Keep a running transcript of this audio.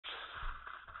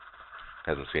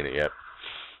Hasn't seen it yet.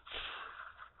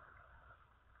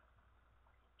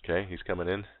 Okay, he's coming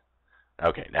in.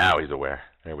 Okay, now he's aware.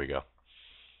 There we go.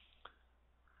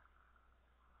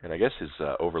 And I guess his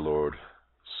overlord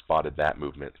spotted that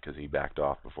movement because he backed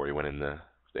off before he went in the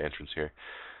entrance here.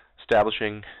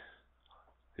 Establishing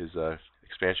his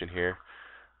expansion here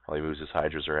while he moves his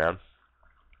hydras around.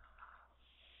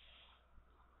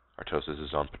 Artosis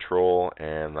is on patrol,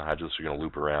 and the hydras are going to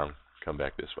loop around, come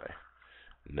back this way.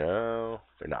 No,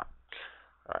 they're not.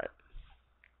 Alright.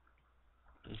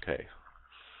 Okay.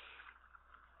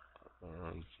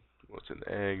 What's in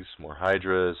the eggs? More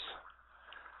hydras.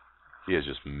 He is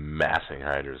just massing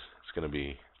hydras. It's gonna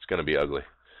be ugly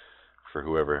for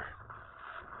whoever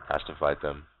has to fight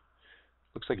them.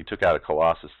 Looks like he took out a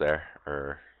Colossus there,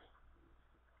 or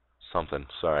something.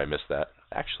 Sorry, I missed that.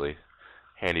 Actually,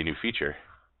 handy new feature.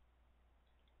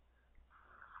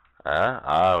 It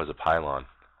was a pylon.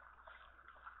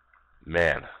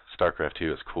 Man, StarCraft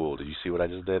 2 is cool. Did you see what I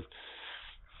just did?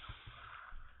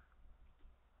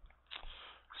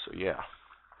 So yeah,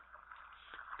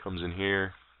 comes in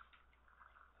here.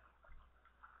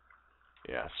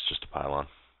 Yeah, it's just a pylon.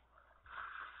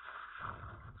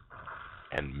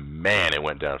 And man, it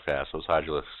went down fast. Those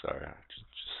Hydralisks are just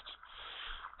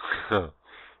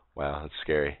wow, that's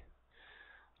scary.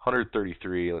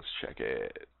 133, let's check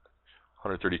it.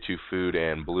 132 food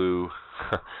and blue.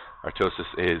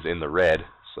 Artosis is in the red,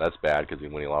 so that's bad because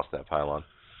when he lost that pylon.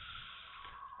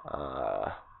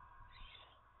 Here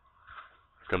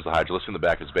comes the Hydralisk in the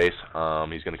back of his base.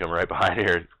 He's going to come right behind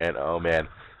here, and oh man,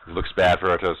 it looks bad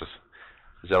for Artosis.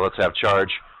 Zealots have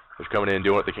charge. They're coming in,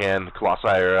 doing what they can. The Colossi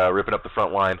are ripping up the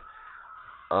front line.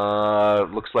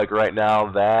 Looks like right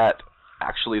now that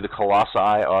actually the Colossi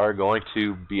are going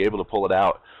to be able to pull it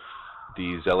out.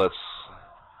 The Zealots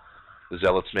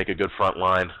make a good front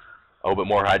line. Oh, but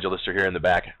more Hydralisks are here in the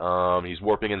back. He's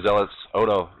warping in Zealots. Oh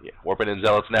no, yeah, warping in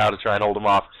Zealots now to try and hold him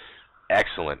off.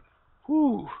 Excellent.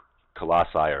 Whew.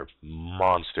 Colossi are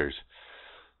monsters.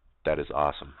 That is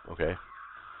awesome. Okay.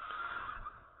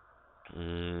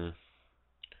 Let's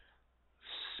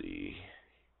see.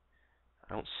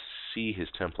 I don't see his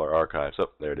Templar archives.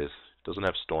 Oh, there it is. Doesn't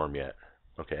have Storm yet.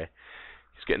 Okay.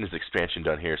 He's getting his expansion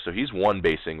done here. So he's one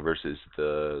basing versus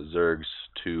the Zerg's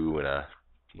 2 and a,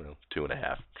 well,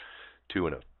 2.5, 2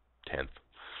 1/10.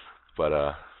 But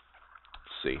let's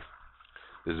see.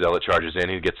 The Zealot charges in.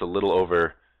 He gets a little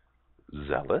over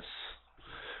zealous.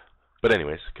 But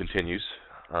anyways, continues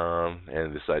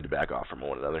and decide to back off from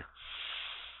one another.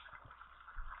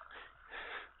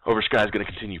 OverSky is going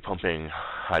to continue pumping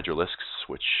Hydralisks,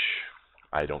 which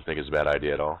I don't think is a bad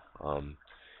idea at all.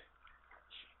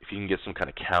 If you can get some kind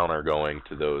of counter going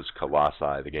to those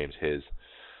Colossi, the game's his.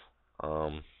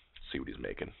 Let's see what he's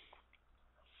making.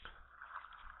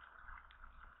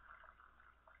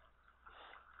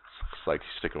 Looks like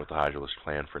he's sticking with the Hydralisk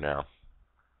plan for now.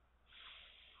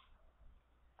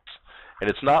 And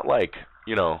it's not like,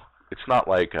 you know, it's not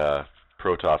like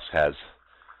Protoss has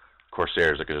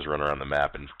Corsairs that can just run around the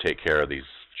map and take care of these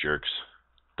jerks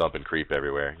dumping creep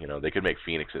everywhere. You know, they could make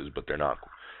Phoenixes, but they're not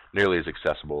nearly as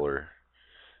accessible or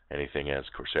anything as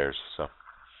Corsairs. So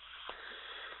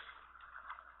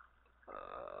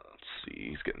let's see,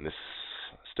 he's getting this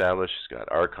established. He's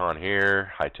got Archon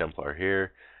here, High Templar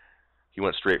here. He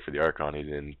went straight for the Archon. He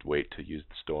didn't wait to use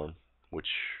the Storm, which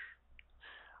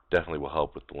definitely will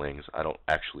help with the Lings. I don't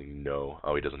actually know.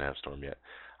 Oh, he doesn't have Storm yet.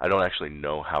 I don't actually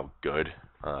know how good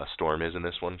Storm is in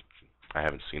this one. I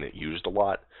haven't seen it used a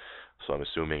lot, so I'm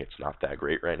assuming it's not that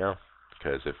great right now.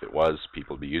 Because if it was,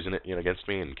 people would be using it, you know, against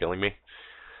me and killing me.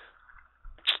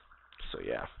 So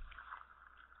yeah.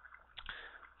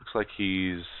 Looks like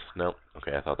he's... Nope.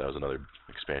 Okay, I thought that was another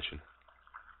expansion.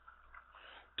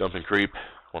 Dumping creep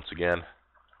once again.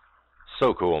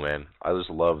 So cool, man. I just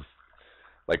love,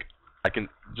 like, I can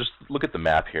just look at the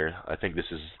map here. I think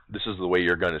this is the way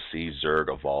you're going to see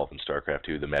Zerg evolve in StarCraft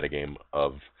 2, the metagame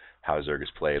of how Zerg is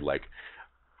played. Like,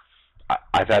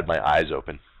 I've had my eyes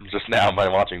open just now by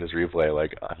watching this replay.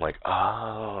 Like, I'm like,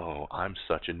 oh, I'm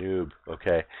such a noob.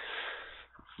 Okay,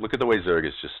 look at the way Zerg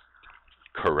is just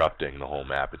corrupting the whole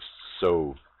map. It's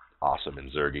so awesome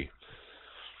and Zergy.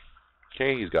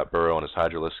 Okay, he's got Burrow on his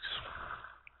Hydralisks.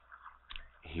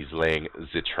 He's laying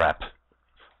the trap,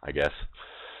 I guess.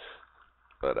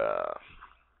 But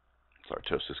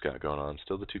Artosis got going on.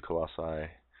 Still the two Colossi.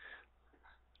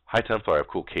 High Templar have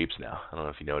cool capes now. I don't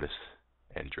know if you noticed.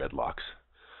 And dreadlocks.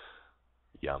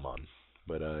 Yeah, man.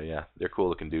 But yeah, they're cool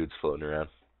looking dudes floating around.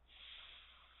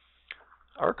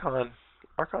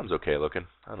 Archon's okay looking.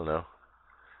 I don't know.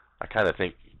 I kind of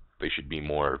think they should be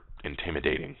more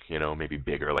intimidating. You know, maybe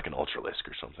bigger, like an Ultralisk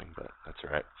or something. But that's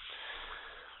alright.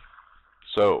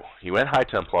 So, he went High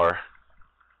Templar,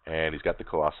 and he's got the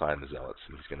Colossi and the Zealots,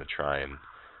 and he's going to try and...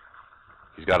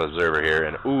 He's got Observer here,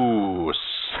 and ooh,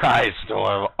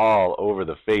 Psystorm all over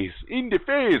the face. In the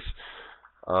face!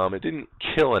 It didn't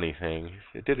kill anything.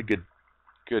 It did a good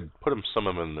put some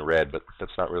of them in the red, but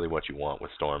that's not really what you want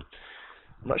with Storm.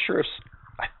 I'm not sure if...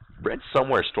 I read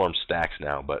somewhere Storm stacks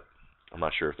now, but I'm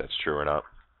not sure if that's true or not.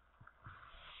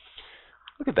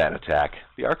 Look at that attack.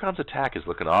 The Archon's attack is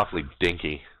looking awfully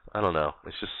dinky. I don't know.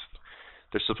 It's just...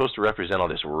 They're supposed to represent all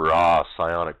this raw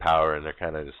psionic power, and they're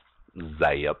kind of just...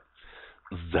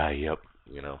 Zap,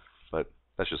 you know. But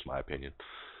that's just my opinion.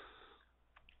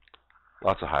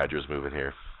 Lots of Hydras moving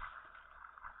here.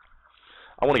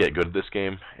 I want to get good at this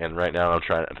game, and right now I'm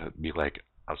trying to be like,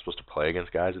 I'm supposed to play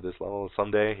against guys at this level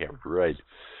someday. Yeah, right.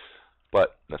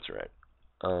 But that's alright.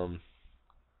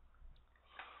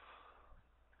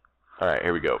 Alright,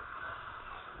 here we go.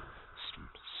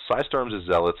 Psystorm's is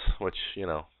Zealots, which, you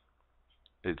know,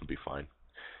 it'll be fine.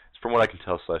 From what I can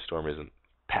tell, Psystorm isn't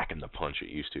packing the punch it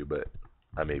used to, but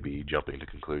I may be jumping to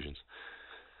conclusions.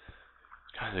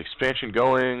 Got the expansion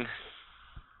going.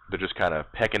 They're just kind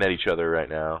of pecking at each other right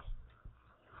now.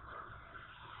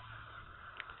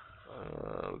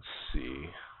 Let's see.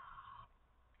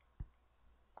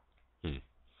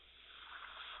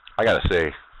 I gotta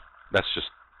say, that's just...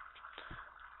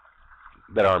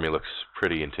 That army looks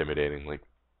pretty intimidating, like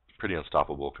pretty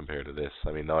unstoppable compared to this.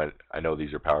 I mean, I know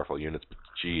these are powerful units, but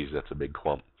geez, that's a big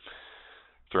clump.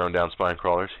 Throwing down spine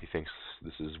crawlers. He thinks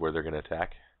this is where they're going to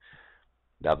attack.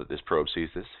 Now that this probe sees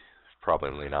this,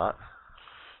 probably not.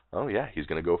 Oh yeah, he's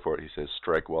going to go for it. He says,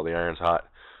 "Strike while the iron's hot.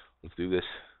 Let's do this."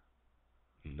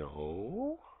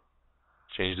 No.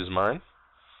 Changed his mind.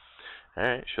 All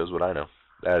right, shows what I know.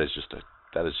 That is just a.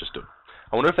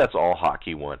 I wonder if that's all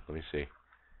hotkey 1. Let me see.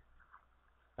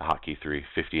 A hotkey 3,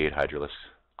 58 Hydralisks.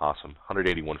 Awesome.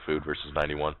 181 food versus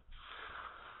 91.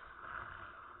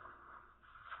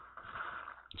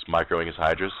 Just microing his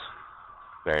Hydras.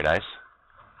 Very nice.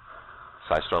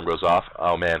 Psystorm goes off.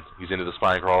 Oh man, he's into the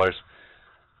spine crawlers.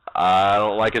 I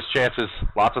don't like his chances.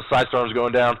 Lots of Psystorms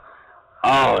going down.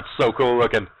 Oh, it's so cool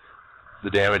looking. The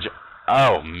damage.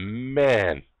 Oh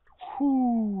man.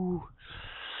 Whoo.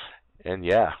 And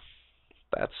yeah,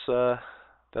 that's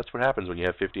what happens when you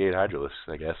have 58 Hydralisks,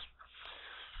 I guess.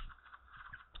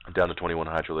 Down to 21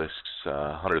 Hydralisks,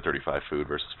 135 food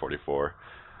versus 44.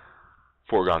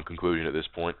 Foregone conclusion at this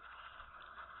point.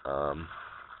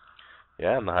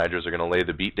 Yeah, and the Hydras are going to lay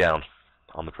the beat down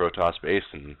on the Protoss base,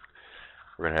 and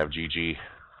we're going to have GG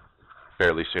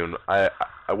fairly soon. I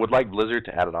would like Blizzard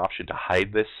to add an option to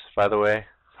hide this, by the way.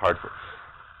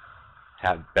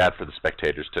 It's bad for the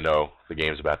spectators to know the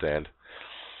game's about to end.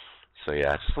 So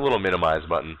yeah, just a little minimize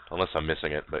button, unless I'm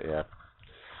missing it, but yeah.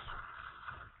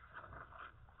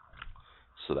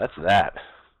 So that's that.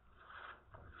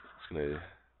 These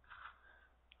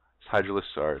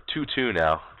Hydralisks are 2-2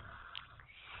 now.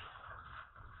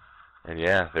 And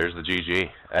yeah, there's the GG.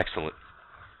 Excellent.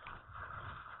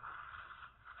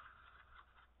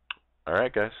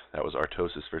 Alright guys, that was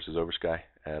Artosis versus OverSky,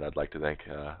 and I'd like to thank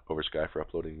OverSky for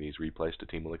uploading these replays to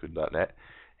TeamLiquid.net,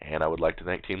 and I would like to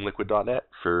thank TeamLiquid.net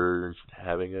for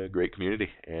having a great community.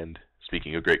 And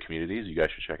speaking of great communities, you guys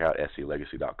should check out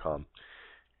SCLegacy.com.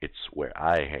 It's where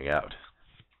I hang out.